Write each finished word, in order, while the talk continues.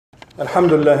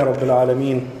الحمد لله رب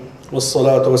العالمين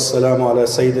والصلاة والسلام على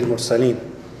سيد المرسلين.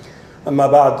 أما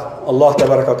بعد, Allah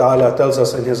Tabaraka wa Ta'ala tells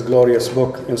us in His glorious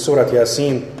book in Surah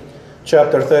Yasin,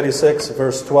 chapter 36,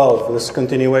 verse 12, this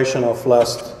continuation of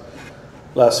last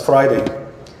Friday.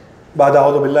 بعد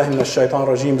أعوذ بالله من الشيطان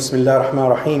الرجيم بسم الله الرحمن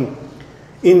الرحيم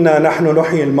إنا نحن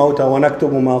نحيي الموتى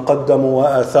ونكتب ما قدموا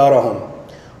وآثارهم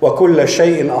وكل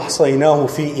شيء أحصيناه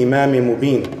في إمام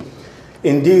مبين.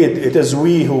 Indeed, it is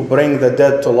we who bring the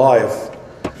dead to life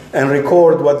and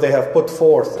record what they have put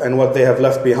forth and what they have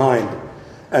left behind.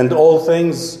 And all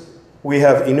things we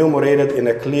have enumerated in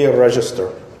a clear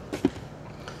register.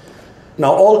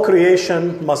 Now, all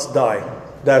creation must die.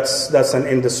 That's an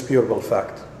indisputable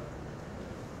fact.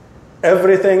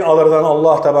 Everything other than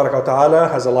Allah Tabaraka wa Ta'ala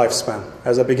has a lifespan,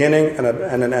 has a beginning and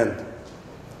an end.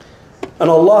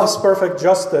 And Allah's perfect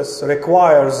justice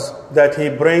requires that He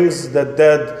brings the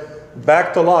dead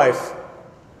back to life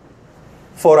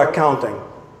for accounting.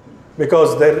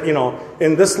 Because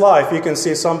in this life you can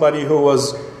see somebody who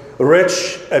was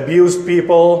rich, abused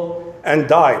people, and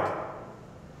died.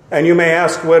 And you may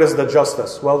ask, where is the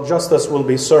justice? Well, justice will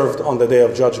be served on the day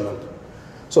of judgment.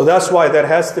 So that's why there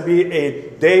has to be a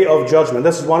day of judgment.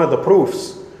 This is one of the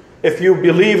proofs. If you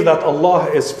believe that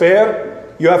Allah is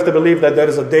fair, you have to believe that there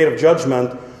is a day of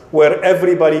judgment where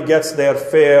everybody gets their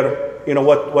fair,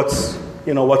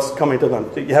 what's coming to them.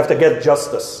 You have to get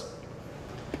justice.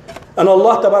 And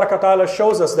Allah Tabaraka wa Ta'ala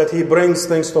shows us that He brings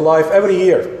things to life every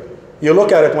year. You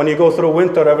look at it, when you go through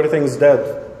winter, everything's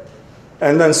dead.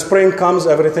 And then spring comes,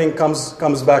 everything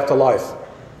comes back to life.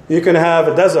 You can have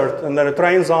a desert, and then it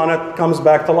rains on it, comes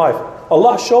back to life.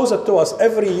 Allah shows it to us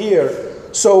every year,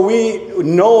 so we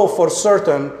know for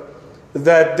certain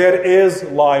that there is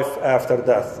life after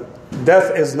death.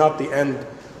 Death is not the end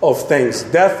of things.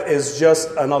 Death is just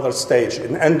another stage,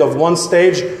 an end of one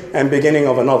stage and beginning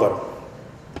of another.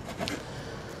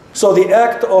 So the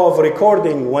act of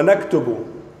recording, وَنَكْتُبُ,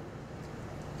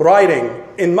 writing,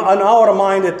 in our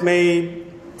mind it may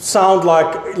sound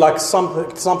like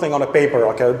something on a paper,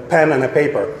 like a pen and a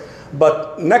paper.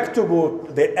 But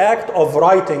naktubu, the act of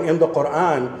writing in the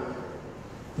Quran,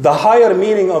 the higher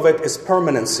meaning of it is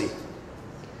permanency.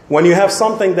 When you have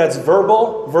something that's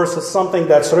verbal versus something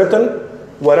that's written,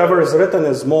 whatever is written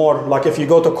is more like if you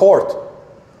go to court.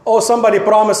 Oh, somebody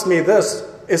promised me this.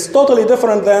 It's totally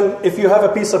different than if you have a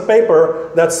piece of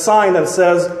paper that's signed and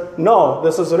says, no,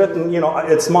 this is written,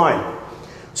 it's mine.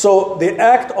 So the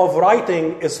act of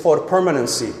writing is for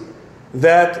permanency,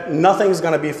 that nothing's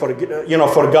going to be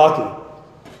forgotten.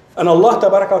 And Allah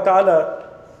Tabaraka wa Ta'ala,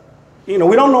 we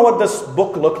don't know what this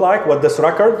book looked like, what this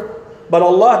record, but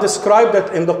Allah described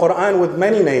it in the Quran with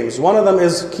many names. One of them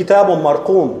is Kitabun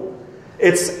Marqum.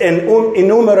 It's an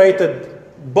enumerated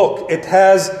book. It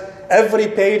has, every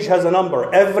page has a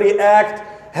number. Every act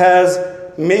has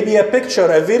maybe a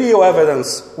picture, a video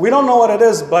evidence. We don't know what it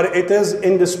is, but it is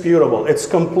indisputable. It's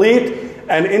complete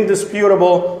and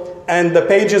indisputable, and the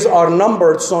pages are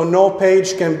numbered, so no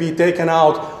page can be taken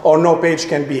out or no page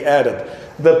can be added.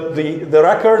 The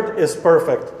record is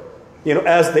perfect,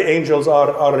 as the angels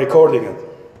are recording it.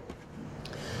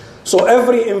 So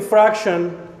every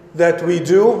infraction that we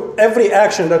do, every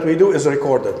action that we do is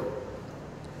recorded.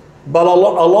 But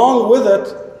along with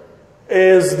it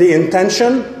is the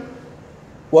intention.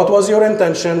 What was your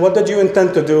intention? What did you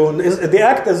intend to do? The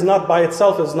act is not by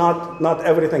itself, is not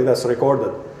everything that's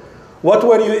recorded. What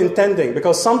were you intending?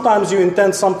 Because sometimes you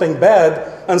intend something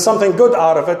bad and something good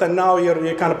out of it, and now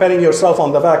you're kind of patting yourself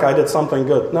on the back, I did something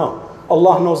good. No,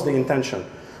 Allah knows the intention.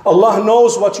 Allah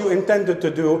knows what you intended to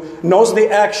do, knows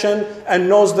the action, and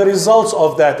knows the results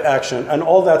of that action. And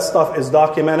all that stuff is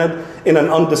documented in an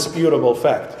undisputable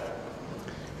fact.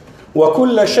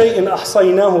 وَكُلَّ شَيْءٍ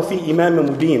أَحْصَيْنَاهُ فِي إِمَامٍ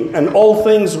مُبِينٍ. And all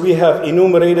things we have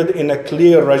enumerated in a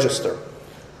clear register.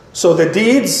 So the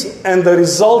deeds and the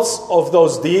results of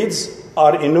those deeds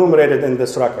are enumerated in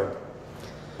this record.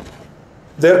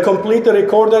 They're completely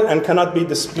recorded and cannot be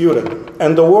disputed.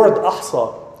 And the word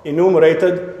ahsa,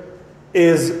 enumerated,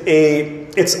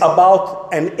 it's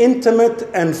about an intimate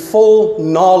and full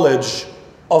knowledge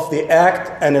of the act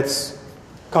and its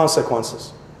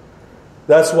consequences.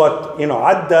 That's what,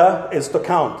 adda is to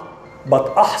count.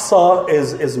 But ahsa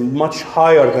is much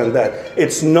higher than that.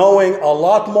 It's knowing a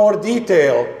lot more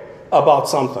detail about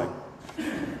something.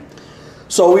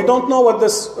 So we don't know what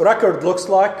this record looks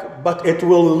like, but it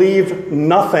will leave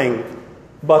nothing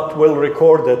but will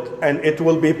record it, and it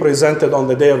will be presented on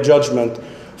the day of judgment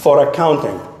for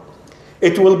accounting.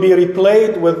 It will be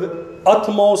replayed with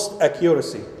utmost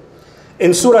accuracy.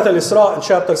 In Surah Al-Isra, in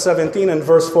chapter 17 and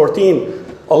verse 14,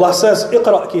 Allah says,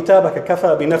 اقرأ كتابك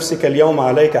كفى بنفسك اليوم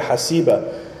عليك حسيبا.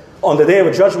 on the day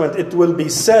of judgment, it will be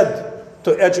said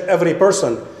to every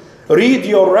person, read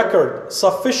your record.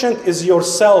 Sufficient is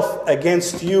yourself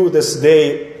against you this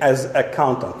day as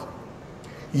accountant.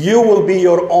 You will be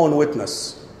your own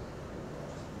witness.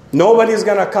 Nobody's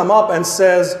going to come up and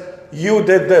says, you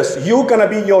did this. You're going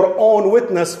to be your own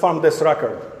witness from this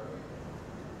record.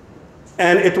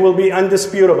 And it will be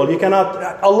undisputable. You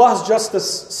cannot, Allah's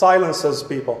justice silences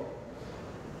people.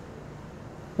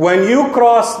 When you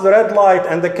cross the red light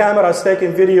and the camera is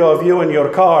taking video of you in your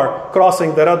car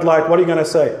crossing the red light, what are you going to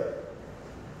say?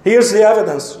 Here's the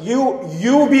evidence.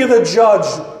 You be the judge.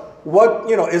 What,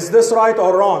 is this right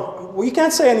or wrong? We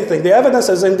can't say anything. The evidence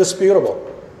is indisputable.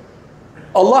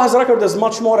 Allah's record is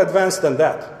much more advanced than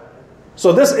that.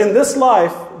 So in this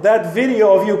life, that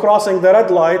video of you crossing the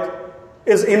red light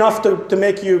is enough to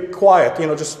make you quiet.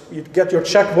 Just you get your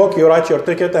checkbook, you write your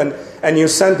ticket, and you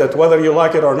send it, whether you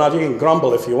like it or not. You can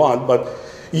grumble if you want, but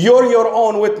you're your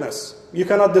own witness. You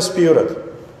cannot dispute it.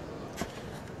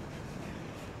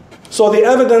 So the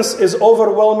evidence is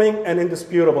overwhelming and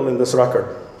indisputable in this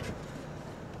record.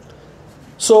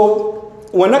 So,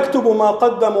 وَنَكْتُبُ مَا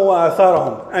قَدَّمُوا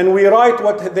وَآثَارَهُم, and we write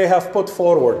what they have put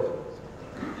forward.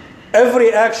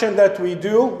 Every action that we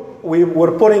do,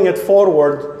 we're putting it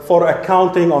forward for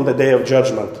accounting on the day of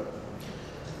judgment.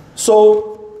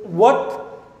 So,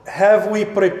 what have we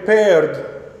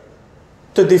prepared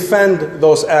to defend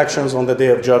those actions on the day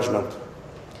of judgment?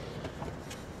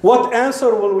 What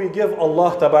answer will we give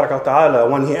Allah Ta'ala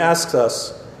when He asks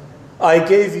us, I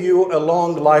gave you a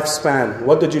long lifespan,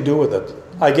 what did you do with it?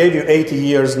 I gave you 80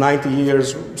 years, 90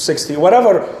 years, 60,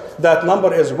 whatever that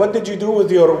number is. What did you do with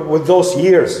those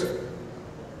years?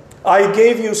 I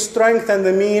gave you strength and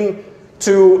the mean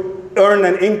to earn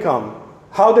an income.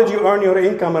 How did you earn your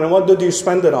income and what did you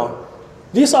spend it on?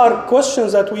 These are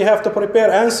questions that we have to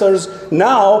prepare answers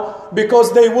now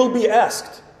because they will be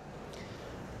asked.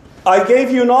 I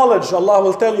gave you knowledge, Allah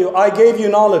will tell you, I gave you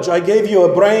knowledge. I gave you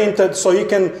a brain so you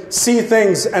can see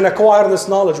things and acquire this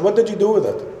knowledge. What did you do with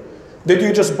it? Did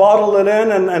you just bottle it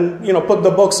in and put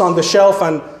the books on the shelf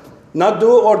and not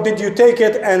do it? Or did you take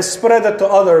it and spread it to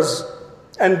others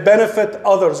and benefit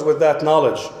others with that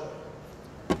knowledge?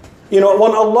 When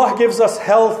Allah gives us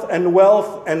health and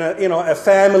wealth and a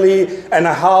family and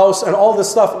a house and all this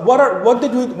stuff, what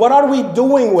are we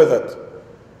doing with it?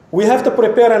 We have to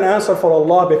prepare an answer for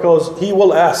Allah because He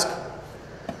will ask.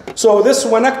 So this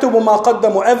وَنَكْتُبُ مَا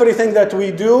قَدَّمُوا, everything that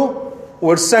we do,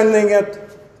 we're sending it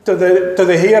to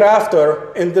the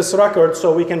hereafter in this record,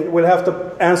 so we'll have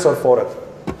to answer for it.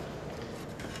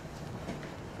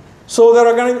 So there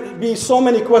are going to be so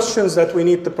many questions that we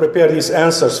need to prepare these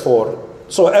answers for.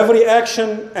 So every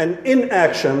action and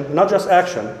inaction, not just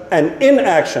action, and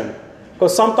inaction,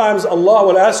 because sometimes Allah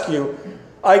will ask you,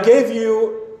 I gave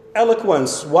you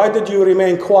eloquence, why did you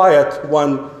remain quiet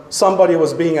when somebody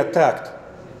was being attacked?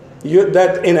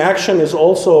 That inaction is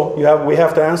also, we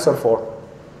have to answer for.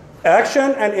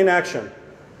 Action and inaction.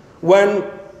 When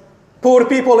poor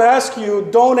people ask you,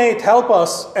 donate, help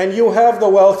us, and you have the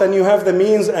wealth and you have the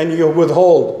means and you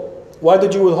withhold. Why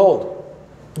did you withhold?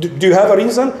 Do you have a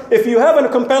reason? If you have a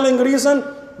compelling reason,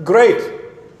 great.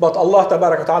 But Allah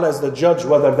Ta'ala is the judge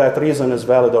whether that reason is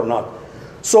valid or not.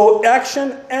 So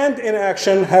action and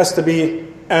inaction has to be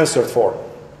answered for.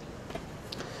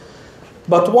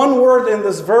 But one word in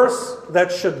this verse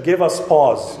that should give us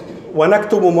pause. وَنَكْتُبُ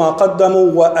مَا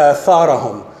قَدَّمُوا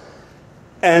وَآثَارَهُمْ,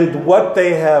 and what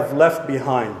they have left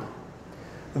behind.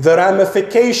 The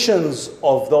ramifications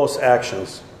of those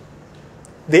actions.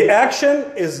 The action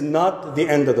is not the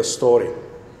end of the story.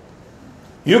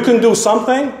 You can do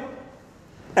something,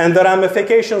 and the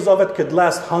ramifications of it could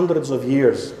last hundreds of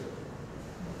years.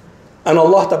 And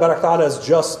Allah Ta'ala is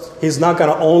just. He's not going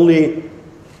to only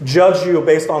judge you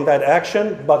based on that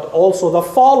action, but also the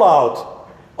fallout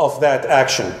of that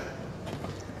action.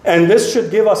 And this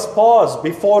should give us pause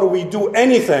before we do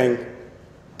anything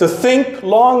to think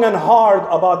long and hard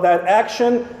about that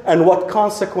action and what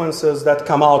consequences that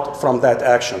come out from that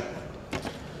action.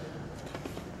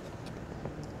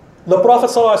 The Prophet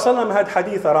ﷺ had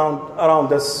hadith around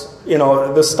this,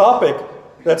 this topic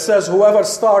that says whoever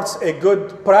starts a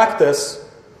good practice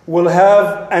will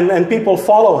have, and people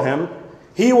follow him,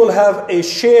 he will have a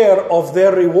share of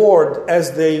their reward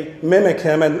as they mimic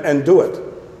him and do it.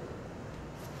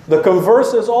 The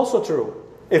converse is also true.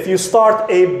 If you start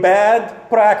a bad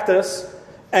practice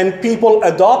and people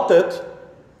adopt it,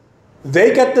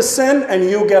 they get the sin and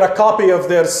you get a copy of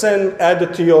their sin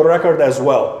added to your record as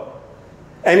well.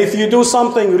 And if you do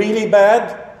something really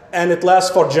bad and it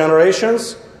lasts for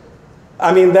generations,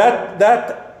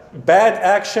 that bad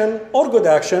action or good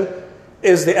action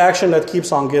is the action that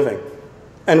keeps on giving.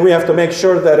 And we have to make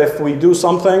sure that if we do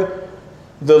something,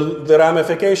 the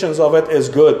ramifications of it is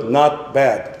good, not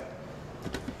bad.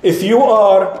 If you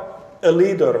are a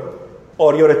leader,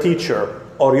 or you're a teacher,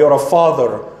 or you're a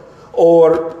father,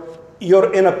 or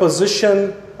you're in a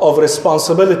position of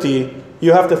responsibility,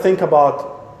 you have to think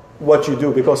about what you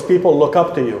do, because people look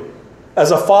up to you.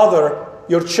 As a father,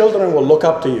 your children will look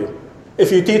up to you.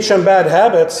 If you teach them bad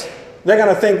habits, they're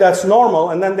going to think that's normal,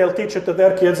 and then they'll teach it to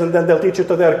their kids, and then they'll teach it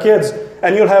to their kids,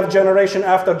 and you'll have generation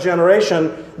after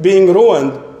generation being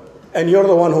ruined, and you're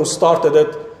the one who started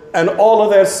it, and all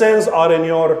of their sins are in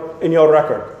your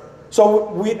record. So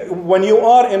when you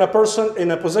are in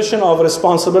a position of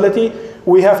responsibility,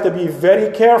 we have to be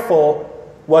very careful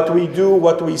what we do,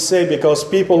 what we say, because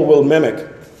people will mimic.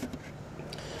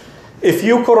 If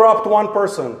you corrupt one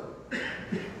person,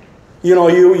 you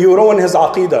ruin his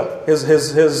aqidah,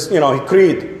 his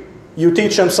creed. You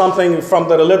teach him something from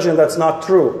the religion that's not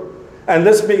true. And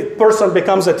this person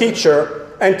becomes a teacher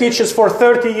and teaches for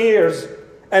 30 years.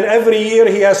 And every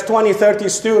year he has 20, 30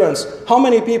 students. How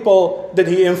many people did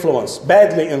he influence?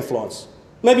 Badly influence.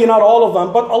 Maybe not all of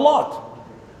them, but a lot.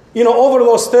 Over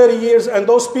those 30 years, and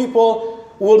those people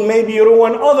will maybe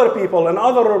ruin other people and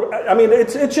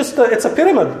it's a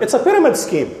pyramid. It's a pyramid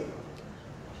scheme.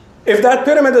 If that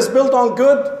pyramid is built on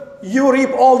good, you reap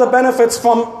all the benefits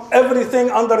from everything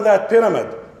under that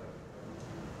pyramid.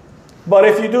 But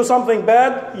if you do something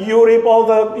bad, you reap all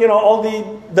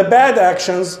the bad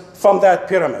actions from that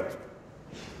pyramid.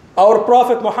 Our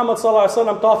Prophet Muhammad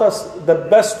ﷺ taught us the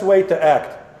best way to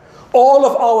act. All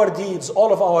of our deeds,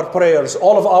 all of our prayers,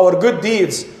 all of our good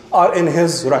deeds are in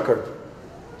his record,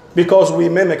 because we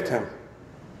mimicked him.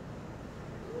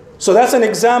 So that's an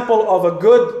example of a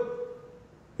good,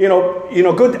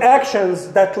 good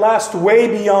actions that last way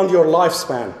beyond your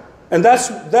lifespan. And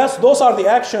those are the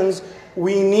actions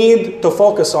we need to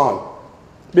focus on.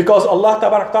 Because Allah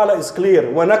Tabarak Ta'ala is clear.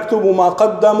 وَنَكْتُبُ مَا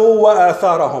قَدَّمُوا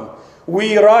وَآثَارَهُم.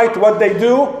 We write what they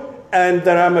do and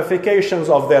the ramifications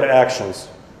of their actions.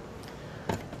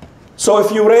 So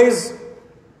if you raise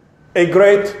a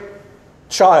great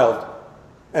child,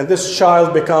 and this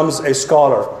child becomes a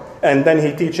scholar, and then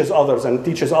he teaches others, and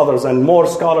more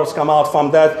scholars come out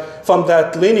from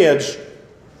that lineage,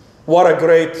 what a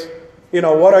great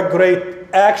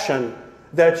action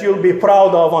that you'll be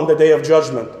proud of on the Day of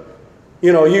Judgment.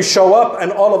 You show up,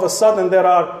 and all of a sudden there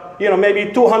are,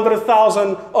 maybe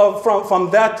 200,000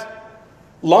 from that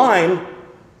line,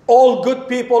 all good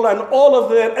people, and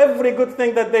every good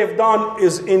thing that they've done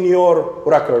is in your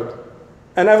record.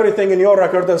 And everything in your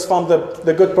record is from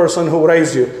the good person who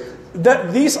raised you.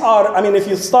 These are, if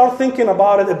you start thinking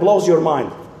about it, it blows your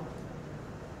mind.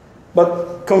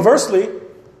 But conversely,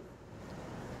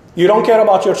 you don't care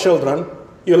about your children.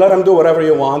 You let them do whatever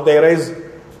you want.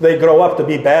 They grow up to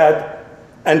be bad.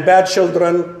 And bad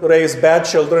children raise bad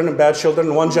children, and bad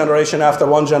children, one generation after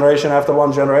one generation after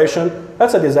one generation.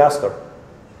 That's a disaster.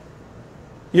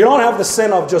 You don't have the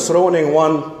sin of just ruining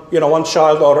one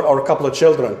child or a couple of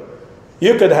children.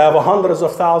 You could have hundreds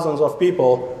of thousands of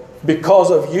people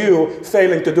because of you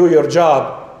failing to do your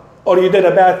job, or you did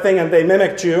a bad thing and they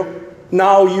mimicked you.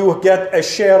 Now you get a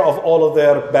share of all of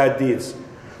their bad deeds.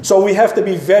 So we have to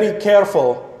be very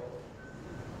careful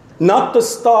not to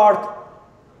start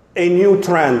a new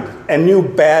trend, a new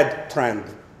bad trend.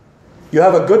 You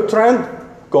have a good trend,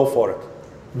 go for it.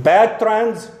 Bad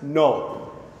trends,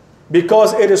 no.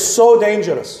 Because it is so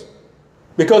dangerous.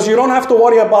 Because you don't have to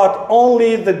worry about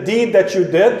only the deed that you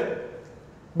did,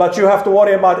 but you have to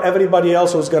worry about everybody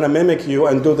else who's going to mimic you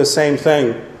and do the same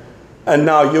thing. And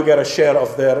now you get a share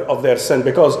of their sin.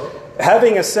 Because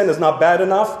having a sin is not bad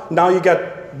enough. Now you get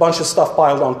a bunch of stuff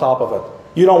piled on top of it.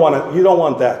 You don't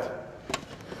want that.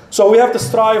 So we have to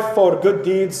strive for good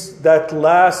deeds that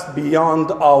last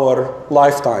beyond our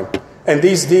lifetime. And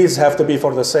these deeds have to be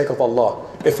for the sake of Allah.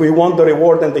 If we want the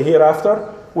reward in the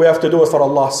hereafter, we have to do it for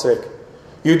Allah's sake.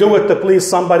 You do it to please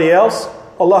somebody else,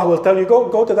 Allah will tell you,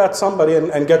 go to that somebody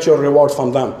and get your reward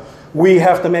from them. We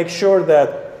have to make sure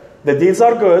that the deeds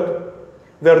are good,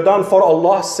 they're done for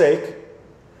Allah's sake,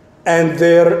 and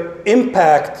their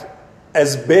impact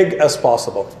as big as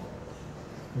possible.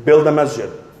 Build a masjid.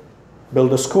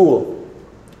 Build a school.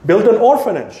 Build an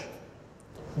orphanage.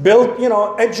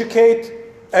 Educate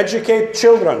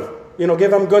children. Give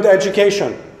them good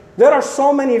education. There are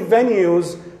so many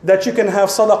venues that you can have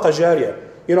sadaqah jariyah.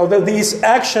 These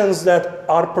actions that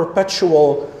are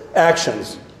perpetual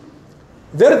actions.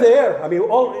 They're there.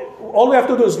 All we have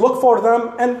to do is look for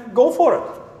them and go for it.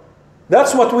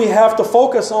 That's what we have to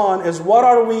focus on, is what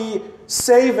are we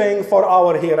saving for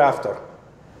our hereafter.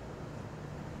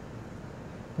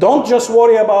 Don't just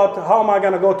worry about how am I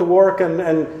going to go to work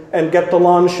and get to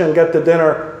lunch and get to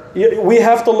dinner. We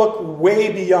have to look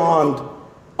way beyond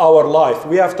our life.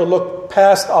 We have to look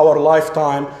past our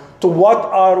lifetime to what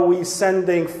are we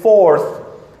sending forth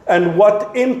and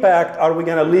what impact are we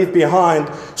going to leave behind,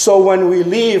 so when we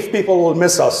leave, people will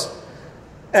miss us.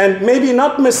 And maybe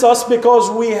not miss us because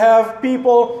we have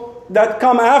people that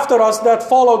come after us that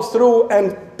followed through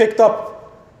and picked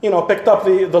up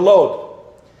the load.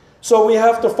 So we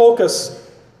have to focus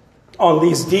on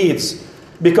these deeds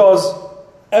because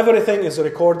everything is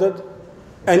recorded.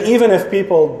 And even if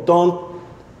people don't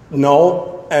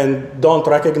know and don't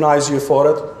recognize you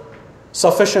for it,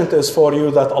 sufficient is for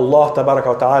you that Allah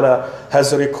Ta'ala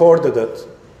has recorded it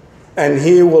and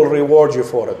He will reward you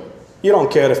for it. You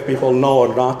don't care if people know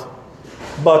or not,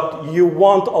 but you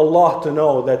want Allah to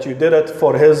know that you did it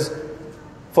for His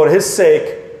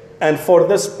sake and for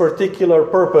this particular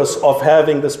purpose of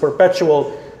having this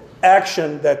perpetual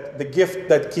action, that the gift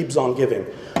that keeps on giving.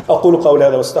 أقول قولي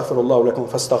هذا واستغفر الله لكم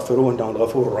فاستغفروه إنه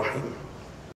الغفور الرحيم.